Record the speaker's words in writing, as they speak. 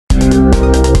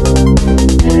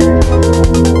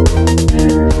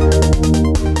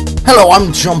Hello,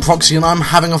 I'm John Proxy and I'm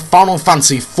having a Final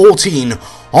Fantasy XIV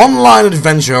online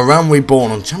adventure around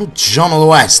Reborn on channel John of the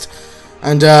West.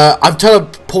 And I've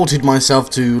teleported myself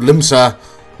to Limsa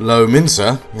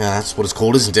Lominsa, yeah, that's what it's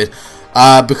called, isn't it?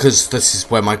 Because this is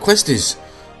where my quest is.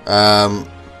 Yes,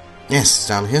 it's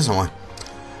down here somewhere.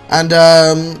 And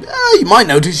you might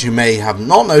notice, you may have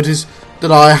not noticed,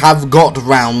 that I have got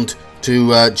round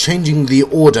to changing the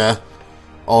order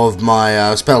of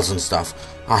my spells and stuff.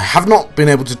 I have not been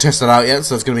able to test that out yet,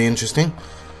 so that's going to be interesting.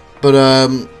 But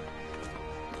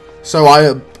so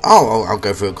I'll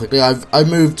go through it quickly. I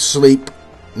moved sleep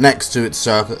next to its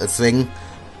thing,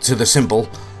 to the symbol,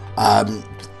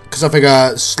 because I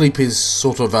figure sleep is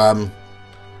sort of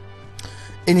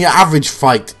in your average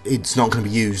fight, it's not going to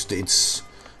be used. So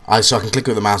I can click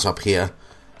with the mouse up here,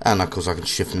 and of course I can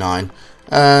shift 9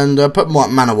 and put my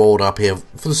mana ward up here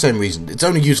for the same reason. It's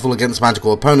only useful against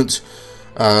magical opponents.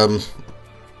 And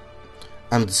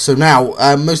so now,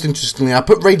 most interestingly, I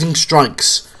put Raging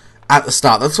Strikes at the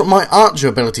start. That's what my Archer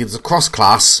ability, that's a cross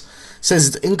class,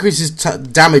 says it increases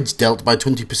damage dealt by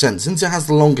 20%. Since it has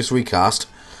the longest recast,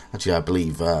 actually I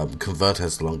believe Convert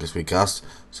has the longest recast,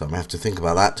 so I may have to think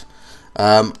about that.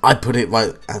 I put it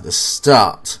right at the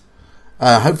start,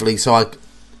 hopefully so I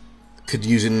could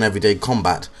use it in everyday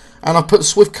combat. And I put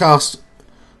Swift Cast,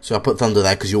 so I put Thunder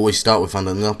there because you always start with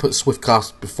Thunder, and then I'll put Swift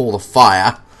Cast before the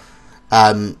fire.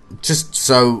 Just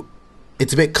so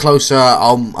it's a bit closer,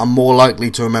 I'm more likely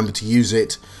to remember to use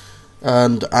it,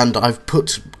 and I've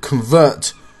put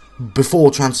Convert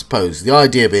before Transpose. The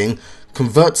idea being,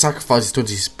 Convert sacrifices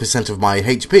 20% of my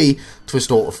HP to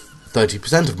restore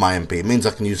 30% of my MP. It means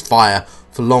I can use fire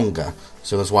for longer,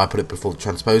 so that's why I put it before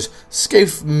Transpose.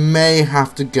 Scathe may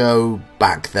have to go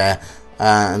back there,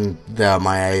 and there are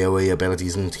my AoE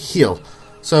abilities and heal.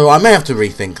 So I may have to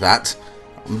rethink that.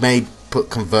 May put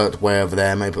Convert way over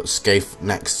there, may put Scathe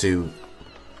next to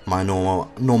my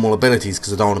normal abilities,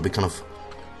 because I don't want to be kind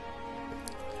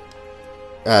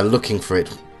of looking for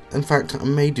it. In fact, I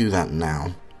may do that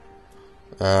now.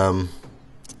 Yeah,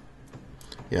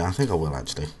 I think I will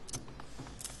actually.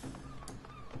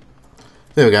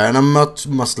 There we go, and I'm much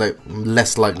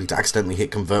less likely to accidentally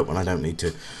hit Convert when I don't need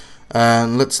to.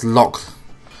 Let's lock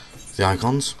the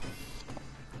icons.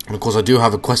 And of course I do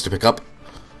have a quest to pick up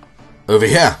over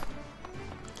here.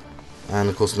 And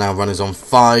of course now run is on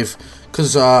 5,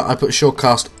 because I put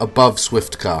Shortcast above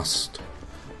Swiftcast.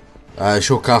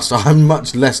 Shortcast I'm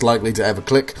much less likely to ever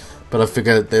click, but I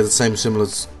figure they're the same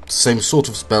sort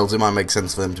of spells, it might make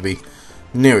sense for them to be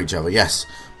near each other, yes.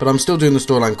 But I'm still doing the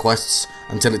storyline quests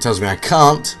until it tells me I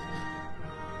can't.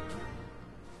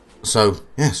 So,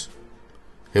 yes.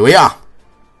 Here we are.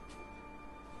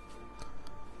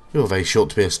 You're very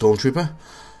short to be a stormtrooper.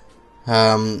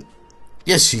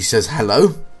 Yes, she says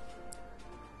hello.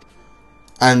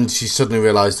 And she suddenly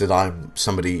realised that I'm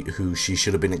somebody who she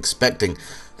should have been expecting.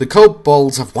 The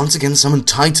kobolds have once again summoned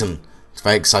Titan. It's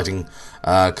very exciting,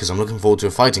 because I'm looking forward to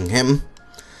fighting him.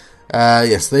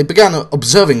 Yes, they began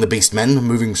observing the beastmen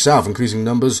moving south, increasing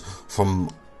numbers from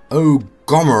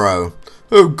Ogomoro.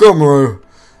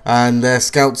 And their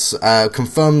scouts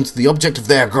confirmed the object of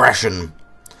their aggression.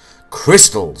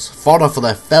 Crystals, fodder for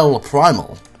their fell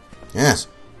primal. Yes.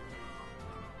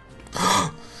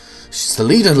 She's the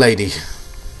leader lady.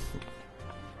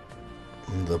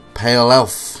 The pale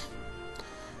elf.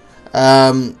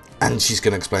 And she's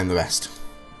going to explain the rest.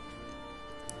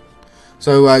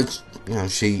 So, you know,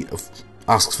 she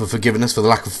asks for forgiveness for the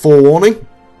lack of forewarning.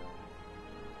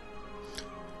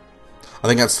 I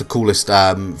think that's the coolest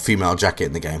female jacket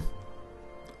in the game.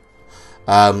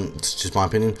 It's just my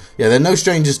opinion. Yeah, they're no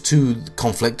strangers to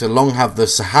conflict. Long have the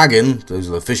Sahagin, those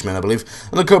are the fishmen I believe,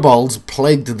 and the kobolds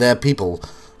plagued their people.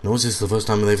 Nor is this the first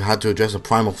time they've had to address a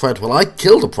primal threat. Well, I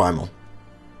killed a primal.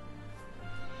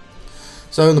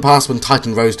 So in the past, when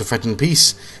Titan rose to threaten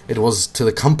peace, it was to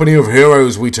the company of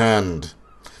heroes we turned.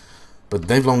 But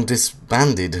they've long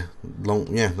disbanded,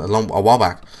 a while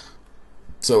back.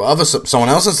 So someone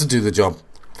else has to do the job.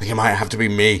 I think it might have to be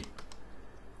me.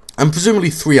 And presumably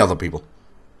 3 other people.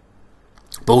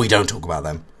 But we don't talk about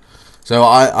them. So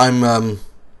I'm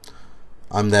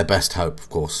their best hope, of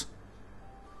course.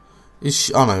 Is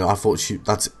she, oh no, I thought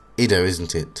that's Ida,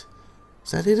 isn't it?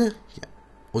 Is that Ida? Yeah.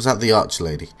 Was that the archer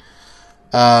lady?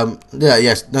 Yeah,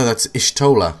 yes, no, that's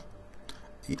Ishtola.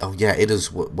 Oh yeah, Ida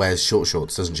wears short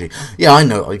shorts, doesn't she? Yeah, I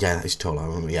know. Yeah, Ishtola, I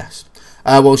remember, yes.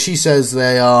 Well, she says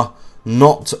they are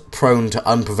not prone to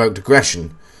unprovoked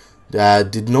aggression.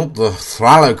 Did not the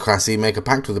Thrallocracy make a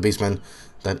pact with the Beastmen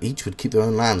that each would keep their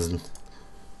own lands? And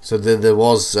so there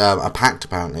was a pact,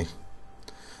 apparently.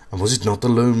 And was it not the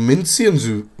lone Mincians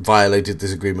who violated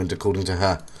this agreement, according to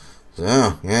her?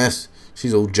 So, yes,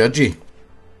 she's all judgy.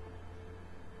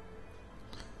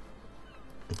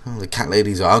 Oh, the cat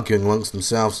ladies are arguing amongst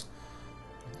themselves.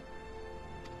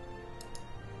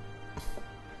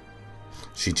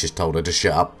 She just told her to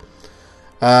shut up.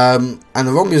 And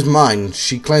the wrong is mine.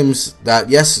 She claims that,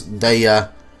 yes,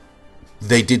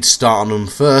 they did start on them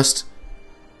first,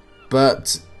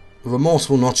 but remorse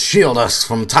will not shield us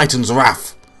from Titan's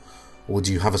wrath. Or would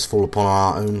you have us fall upon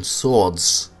our own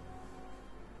swords?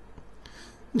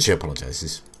 And she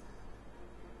apologises.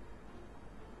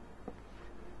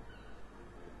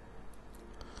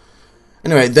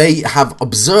 Anyway, they have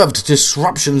observed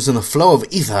disruptions in the flow of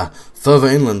ether further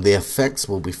inland. The effects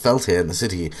will be felt here in the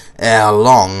city ere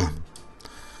long.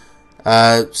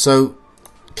 So,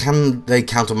 can they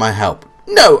count on my help?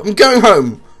 No, I'm going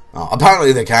home. Oh,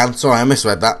 apparently they can. Sorry, I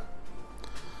misread that.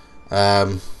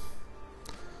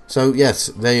 So yes,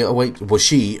 they await. Well,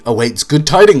 she awaits good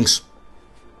tidings.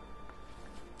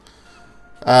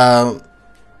 So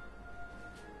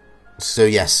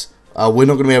yes, we're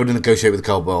not going to be able to negotiate with the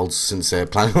kobolds since they're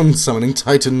planning on summoning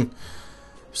Titan.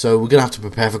 So we're going to have to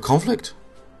prepare for conflict.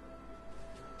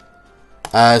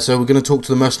 So we're going to talk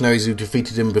to the mercenaries who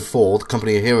defeated him before. The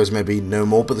company of heroes may be no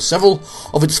more, but several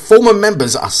of its former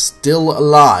members are still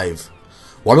alive.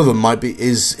 One of them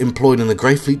is employed in the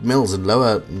Greyfleet Mills in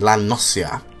Lower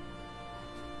Lannosia.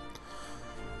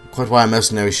 Quite why a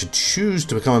mercenary should choose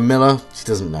to become a miller, she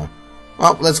doesn't know.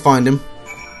 Well, let's find him.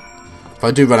 If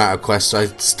I do run out of quests, I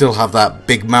still have that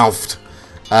big-mouthed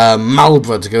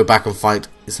Malbra to go back and fight.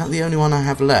 Is that the only one I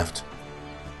have left?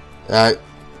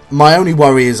 My only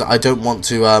worry is I don't want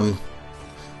to,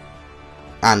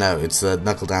 no, it's the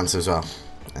Knuckle Dancer as well,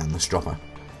 and the Stropper.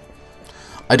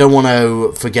 I don't want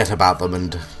to forget about them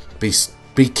and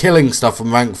be killing stuff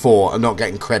from rank 4 and not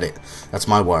getting credit. That's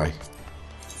my worry.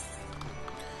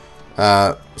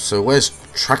 So where's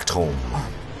Tractholm?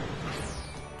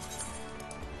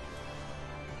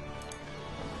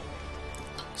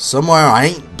 Somewhere I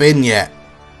ain't been yet.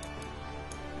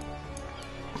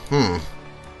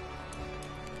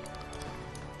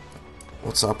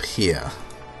 What's up here?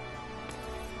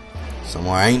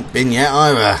 Somewhere I ain't been yet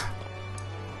either.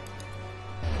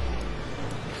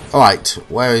 Alright,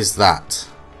 where is that?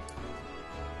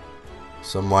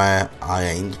 Somewhere I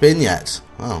ain't been yet.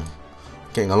 Oh,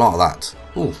 getting a lot of that.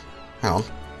 Ooh, hang on.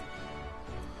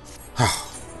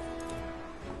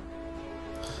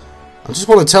 I just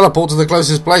want to teleport to the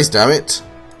closest place, damn it.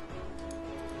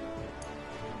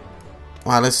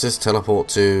 Well, let's just teleport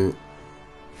to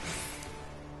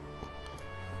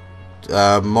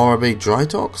Moraby Dry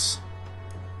Docks?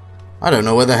 I don't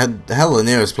know where the hell the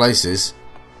nearest place is.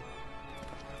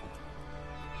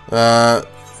 I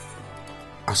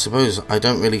suppose I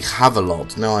don't really have a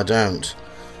lot. No, I don't.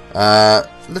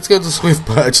 Let's go to Swift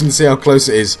Perch and see how close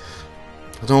it is.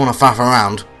 I don't want to faff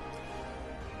around.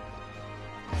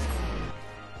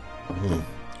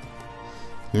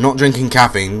 I'm not drinking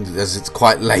caffeine as it's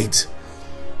quite late.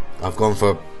 I've gone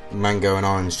for mango and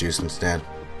orange juice instead.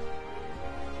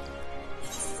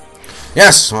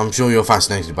 Yes, I'm sure you're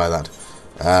fascinated by that.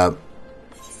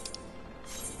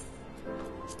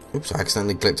 Oops, I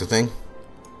accidentally clicked a thing.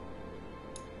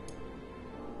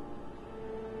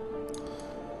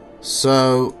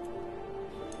 So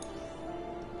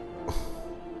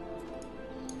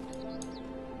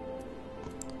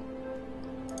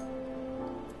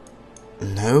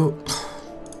no.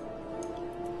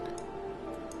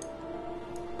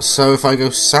 So if I go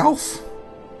south,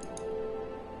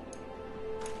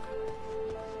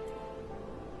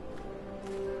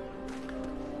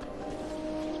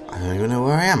 I don't even know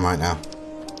where I am right now.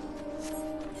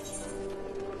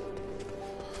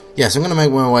 Yes, I'm going to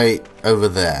make my way over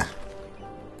there.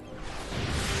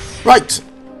 Right.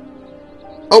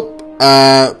 Oh,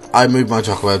 I moved my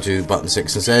chocobo to button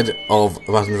 6 instead of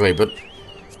button 3, but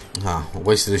I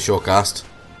wasted a shortcast.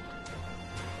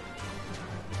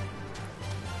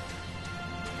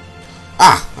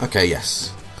 Ah, okay,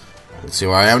 yes. Let's see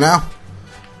where I am now.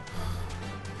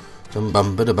 Bum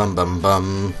bum bada bum bum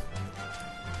bum.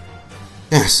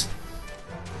 Yes.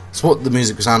 That's what the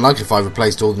music would sound like if I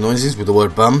replaced all the noises with the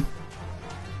word bum.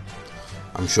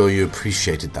 I'm sure you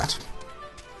appreciated that.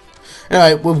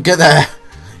 Anyway, we'll get there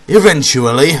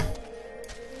eventually.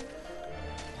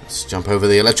 Let's jump over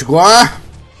the electric wire.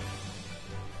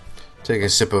 Take a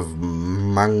sip of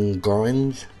mango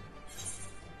orange.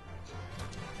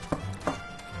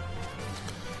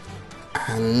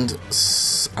 And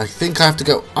I think I have to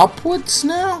go upwards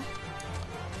now?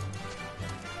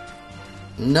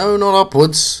 No, not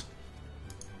upwards.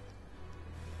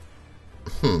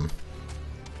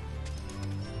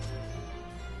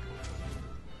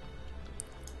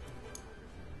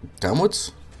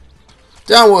 Downwards?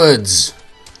 Downwards!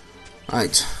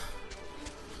 Right.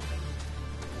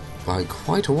 By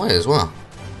quite a way as well.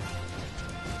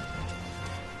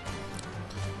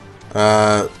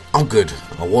 Oh good.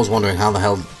 I was wondering how the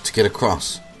hell to get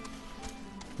across.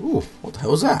 Ooh, what the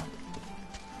hell was that?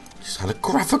 Just had a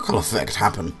graphical effect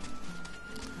happen.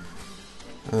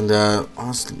 And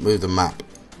let's move the map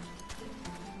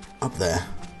up there.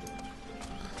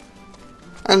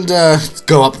 And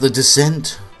go up the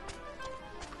descent.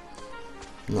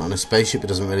 Not in a spaceship, it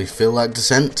doesn't really feel like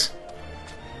descent.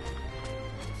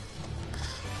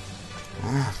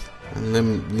 And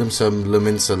Limsa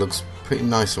Luminsa looks pretty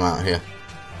nice from out here.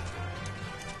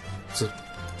 It's a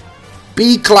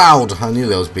bee cloud! I knew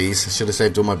there was bees. I should have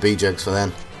saved all my bee jokes for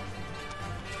then.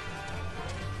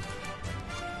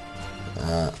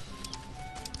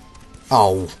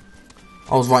 Oh.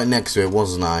 I was right next to it,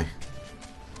 wasn't I?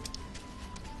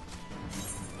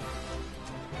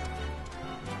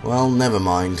 Well, never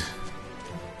mind.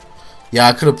 Yeah,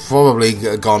 I could have probably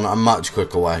gone a much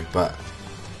quicker way, but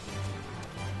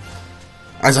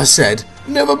as I said,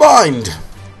 never mind!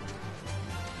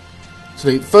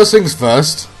 So, first things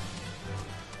first,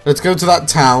 let's go to that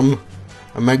town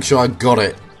and make sure I got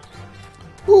it.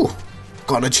 Ooh,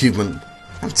 got an achievement.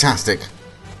 Fantastic.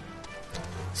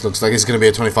 This looks like it's going to be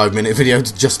a 25-minute video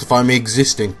to justify me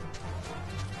existing.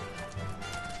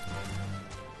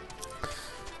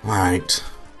 Right.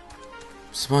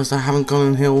 Surprised I haven't gone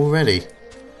in here already.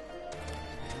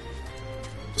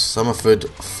 Summerford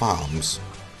Farms.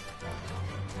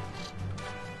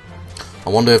 I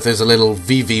wonder if there's a little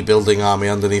VV building army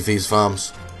underneath these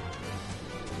farms.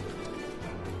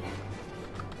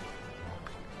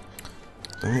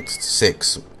 Next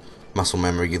 6 muscle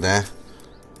memory there.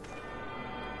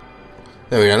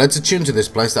 There we go. Let's attune to this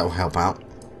place. That will help out.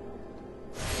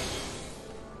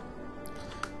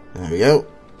 There we go.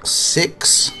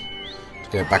 6. Let's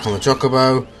get back on the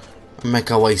Chocobo and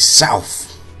make our way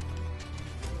south.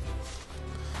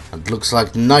 It looks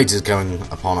like night is going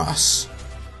upon us.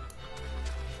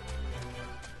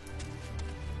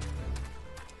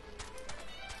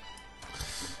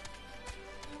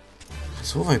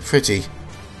 It's all very pretty.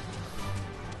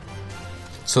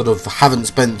 Sort of haven't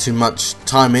spent too much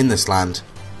time in this land.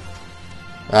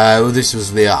 Well, this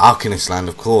was the Arcanist land,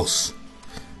 of course.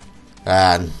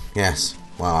 And yes,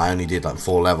 well, I only did like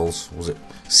 4 levels. Was it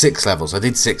 6 levels? I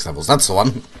did 6 levels. That's the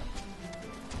one.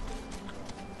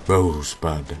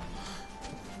 Rosebud.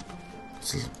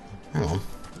 Hang on.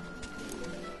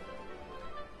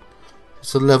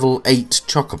 It's a level 8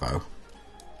 Chocobo.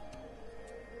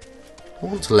 I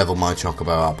want to level my Chocobo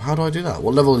up. How do I do that?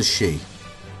 What level is she?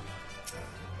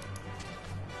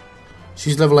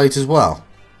 She's level 8 as well.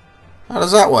 How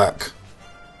does that work?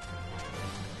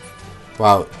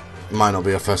 Well, it might not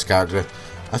be her first character.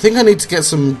 I think I need to get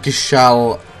some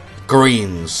Gishal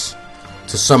greens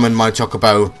to summon my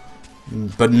Chocobo,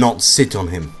 but not sit on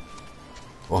him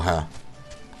or her.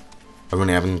 I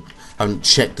really haven't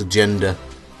checked the gender.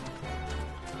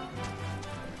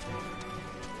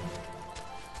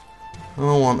 I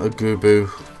want a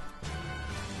Gubu.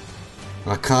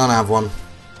 I can't have one.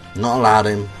 Not allowed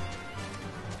in.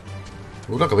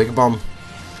 Oh, look, a big bomb.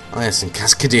 Oh yes, and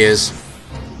Cascadiers.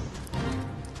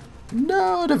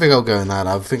 No, I don't think I'll go in that.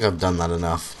 I think I've done that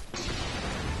enough.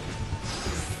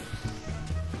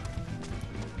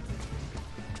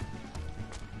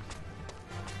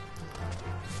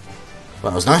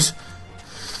 That was nice.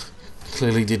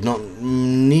 Clearly did not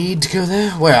need to go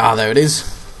there. Where? Ah, there it is.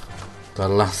 The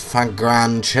La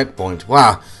Fagran checkpoint.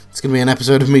 Wow, it's going to be an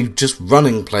episode of me just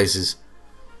running places.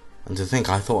 And to think,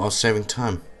 I thought I was saving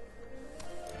time.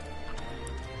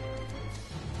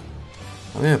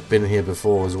 I think I've been here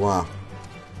before as well.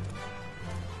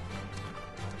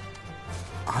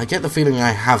 I get the feeling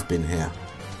I have been here.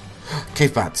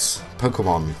 Cave Bats.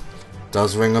 Pokemon.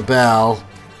 Does ring a bell.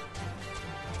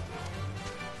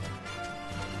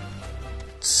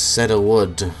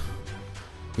 Cedarwood.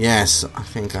 Yes, I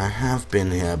think I have been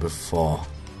here before.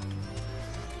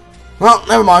 Well,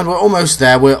 never mind. We're almost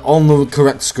there. We're on the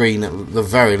correct screen at the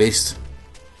very least.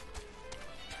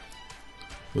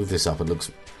 Move this up. It looks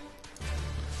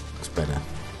better.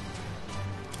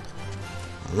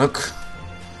 And look.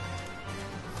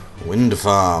 Wind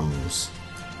farms.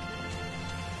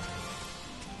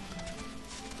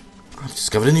 I've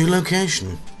discovered a new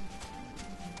location.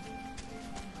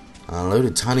 A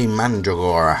loaded tiny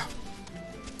mandragora.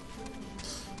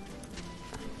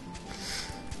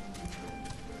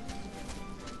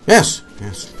 Yes,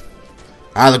 yes.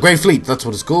 The Great Fleet, that's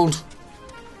what it's called.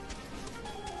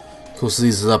 Of course,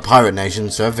 these are the pirate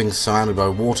nations, so everything's surrounded by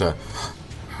water.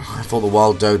 I thought the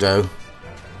wild dodo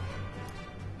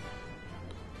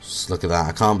Just look at that.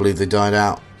 I can't believe they died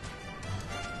out.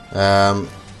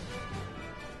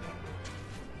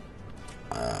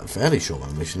 Fairly sure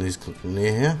my mission is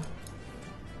near here.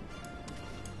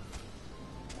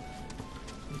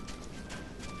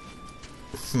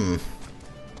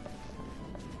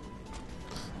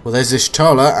 Well, there's this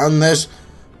Tola, and there's...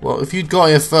 Well, if you'd got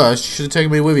here first, you should have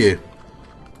taken me with you.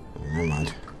 Oh, never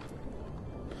mind.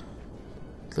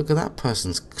 Look at that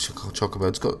person's chocobo.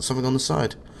 It's got something on the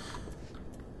side.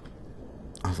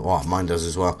 I thought, oh, mine does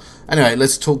as well. Anyway,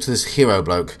 let's talk to this hero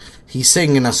bloke. He's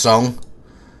singing a song.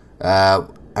 And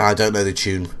I don't know the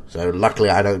tune. So luckily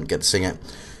I don't get to sing it.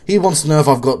 He wants to know if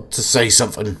I've got to say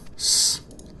something.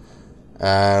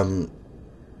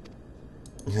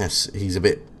 Yes, he's a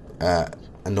bit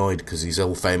annoyed because he's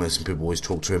all famous and people always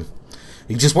talk to him.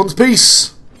 He just wants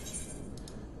peace.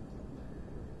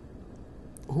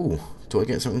 Ooh, do I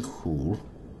get something cool?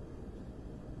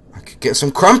 I could get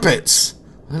some crumpets.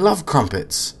 I love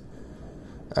crumpets.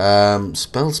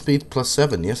 Spell speed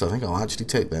 +7. Yes, I think I'll actually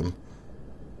take them.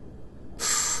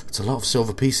 It's a lot of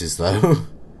silver pieces, though.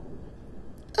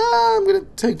 I'm gonna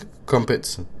take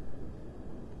crumpets.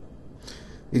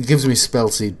 It gives me spell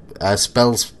speed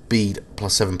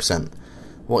 +7%.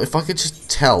 Well, if I could just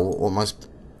tell what my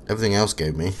everything else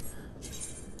gave me.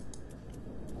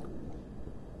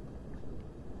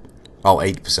 Oh,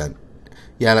 8%.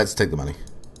 Yeah, let's take the money.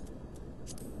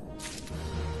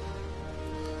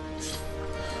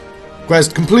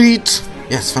 Quest complete.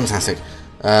 Yes, fantastic.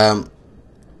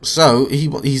 So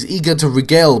he's eager to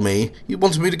regale me. He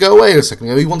wanted me to go away a second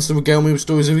ago. He wants to regale me with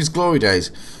stories of his glory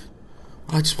days.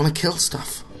 I just want to kill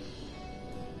stuff,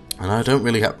 and I don't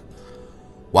really have.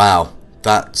 Wow,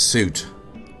 that suit.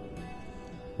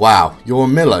 Wow, you're a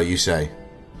miller, you say?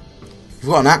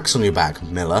 You've got an axe on your back,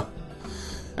 miller.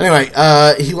 Anyway,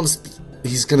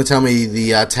 he's going to tell me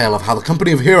the tale of how the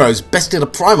company of heroes bested a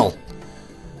primal.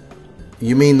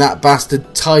 You mean that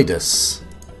bastard Tidus?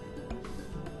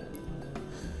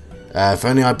 If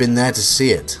only I'd been there to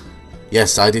see it.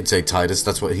 Yes, I did say Tidus.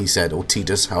 That's what he said, or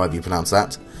Tidus, however you pronounce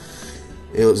that.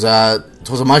 It was a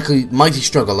mighty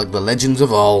struggle, like the legends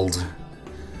of old.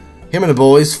 Him and the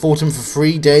boys fought him for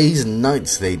 3 days and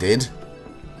nights. They did.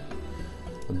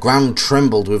 The ground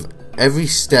trembled with every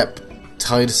step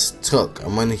Tidus took,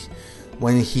 and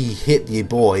when he hit your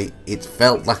boy, it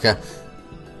felt like a.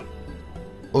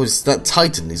 Oh, is that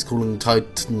Titan? He's calling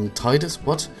Titan Tidus?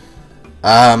 What?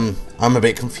 I'm a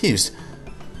bit confused.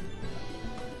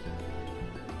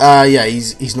 Yeah,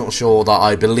 he's not sure that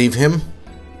I believe him.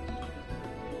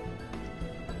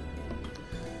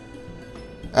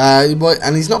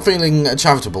 And he's not feeling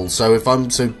charitable. So if I'm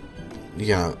so,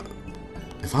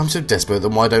 if I'm so desperate,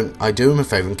 then why don't I do him a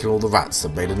favour and kill all the rats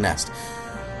that made a nest?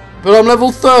 But I'm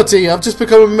level 30. I've just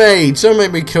become a mage. Don't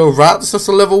make me kill rats. That's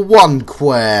a level 1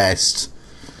 quest.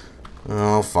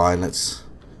 Oh, fine. Let's.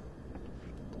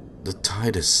 The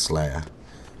Tidus Slayer.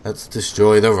 Let's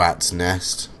destroy the rat's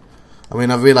nest. I mean,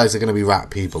 I realise they're going to be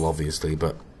rat people, obviously,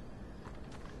 but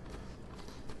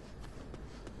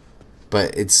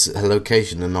it's a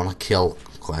location and not a kill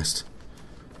quest.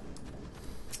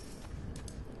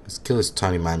 Let's kill this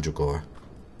tiny mandragora.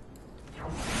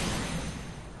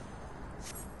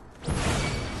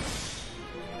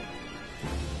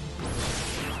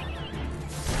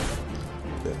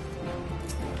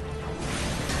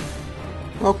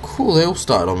 Oh, cool, they all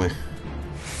started on me.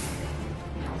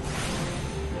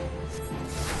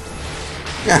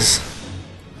 Yes.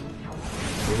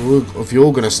 If you're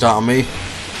all going to start on me,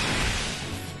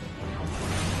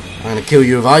 I'm going to kill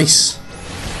you with ice.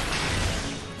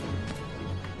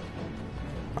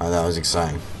 Oh, that was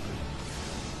exciting.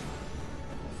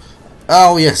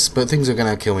 Oh, yes, but things are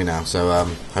going to kill me now, so,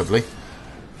 hopefully.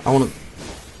 I want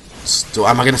to...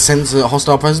 Am I going to sense a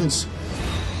hostile presence?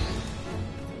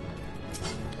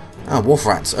 Ah, wolf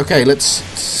rats. Okay, let's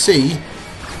see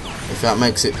if that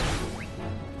makes it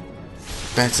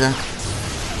better.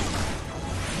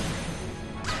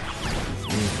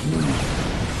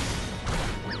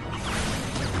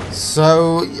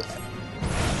 So,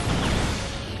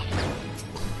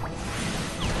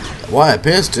 why it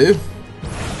appears to.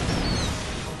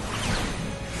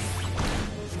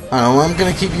 I don't know, I'm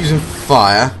going to keep using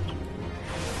fire.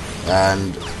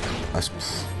 And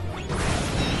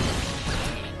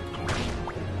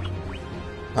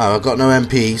oh, I've got no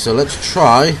MP, so let's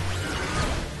try.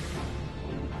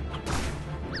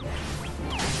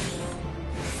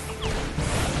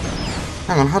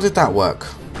 Hang on, how did that work?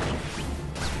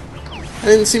 It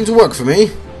didn't seem to work for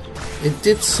me. It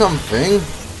did something.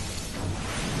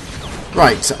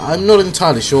 Right, I'm not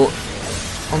entirely sure.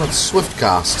 Oh, that's swift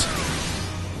cast.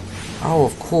 Oh,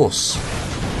 of course.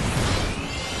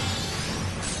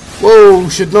 Whoa,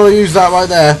 should not have used that right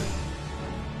there.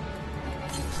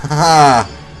 Haha.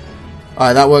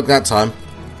 Alright, that worked that time.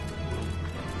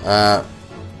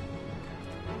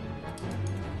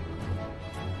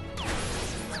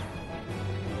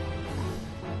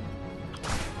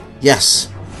 Yes.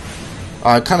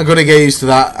 I kind of got to get used to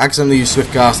that. Accidentally used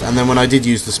Swiftcast, and then when I did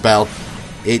use the spell,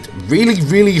 it really,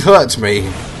 really hurt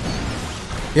me.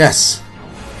 Yes.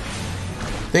 I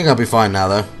think I'll be fine now,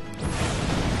 though.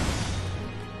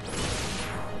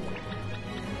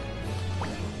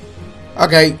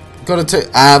 Okay,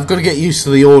 I've got to get used to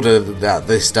the order that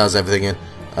this does everything in.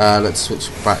 Let's switch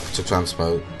back to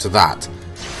transpo to that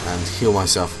and heal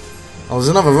myself. Oh, there's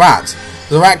another rat.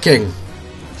 The Rat King.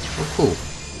 Oh, cool.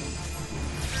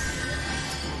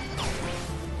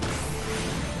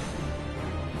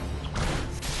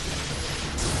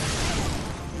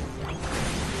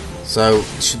 So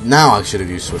now I should have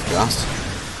used Swiftcast.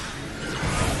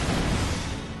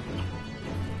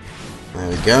 There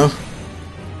we go.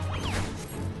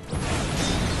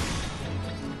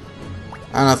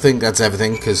 And I think that's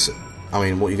everything, because, I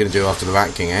mean, what are you going to do after the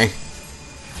Rat King, eh?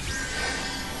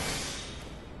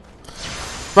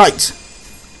 Right.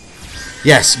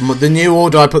 Yes, the new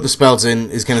order I put the spells in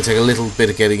is going to take a little bit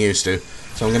of getting used to.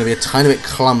 So I'm going to be a tiny bit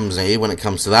clumsy when it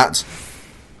comes to that.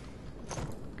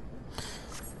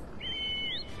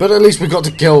 But at least we got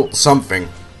to kill something.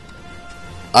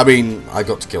 I mean, I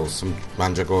got to kill some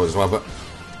Mandragora as well, but...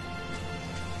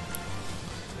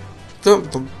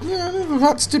 yeah, the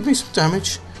rats did me some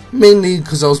damage. Mainly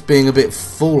because I was being a bit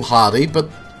foolhardy, but...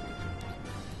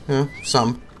 yeah,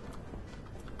 some.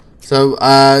 So,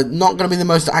 not going to be the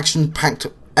most action-packed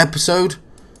episode.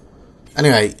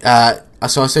 Anyway,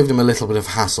 so I saved him a little bit of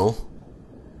hassle.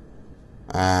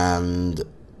 And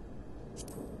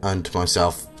earned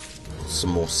myself some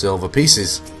more silver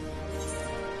pieces.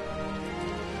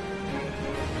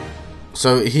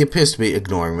 So he appears to be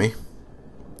ignoring me.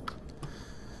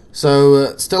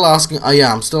 So still asking. Oh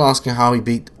yeah, I'm still asking how he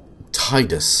beat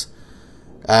Tidus.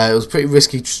 It was a pretty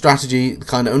risky strategy, the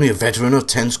kind of only a veteran of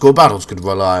 10 score battles could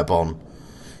rely upon.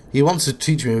 He wants to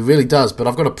teach me, he really does, but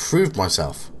I've got to prove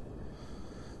myself.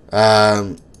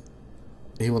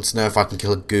 He wants to know if I can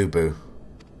kill a Gubu.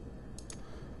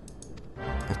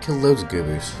 I killed loads of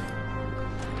Gubus.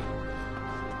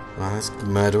 Well, let's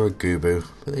murder a Gubu.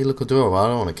 But they look adorable. I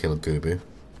don't want to kill a Gubu.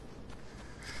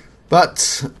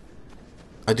 But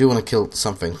I do want to kill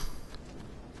something.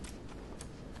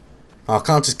 I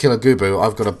can't just kill a Gubu.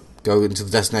 I've got to go into the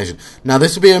destination. Now,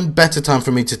 this would be a better time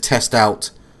for me to test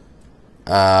out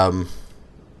the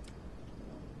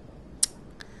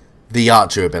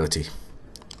archer ability.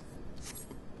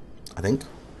 I think.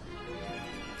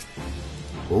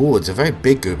 Oh, it's a very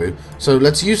big Gubu. So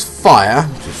let's use fire,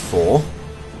 which is 4.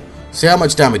 See how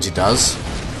much damage it does.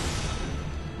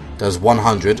 Does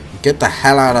 100. Get the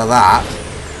hell out of that.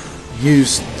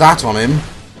 Use that on him.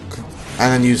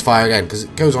 And then use fire again, because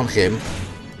it goes on him.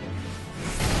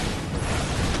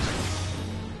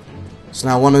 So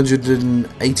now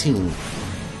 118.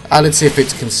 Let's see if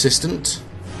it's consistent.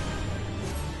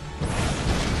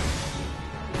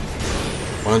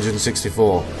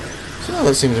 164. So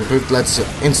that seems improved. Let's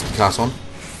instant cast on.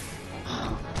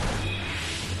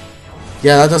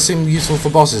 Yeah, that does seem useful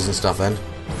for bosses and stuff then.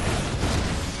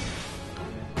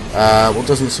 What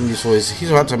doesn't seem useful is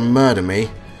he's about to murder me.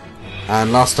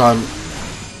 And last time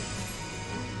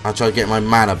I tried to get my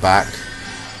mana back.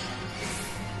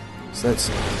 So let's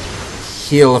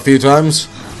heal a few times.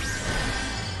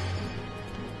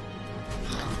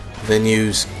 Then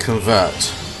use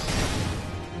convert.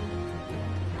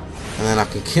 And then I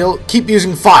can keep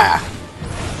using fire.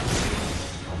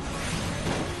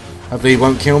 Hopefully he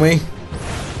won't kill me.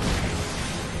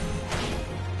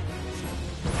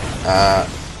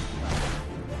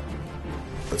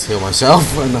 Let's heal myself.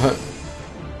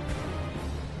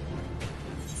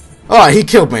 Alright, he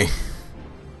killed me.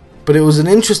 But it was an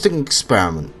interesting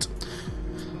experiment.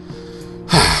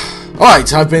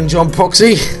 Alright, I've been John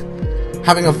Proxy,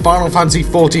 having a Final Fantasy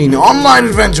XIV online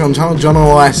adventure on Channel John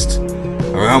West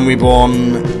around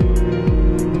Reborn.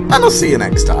 And I'll see you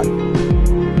next time.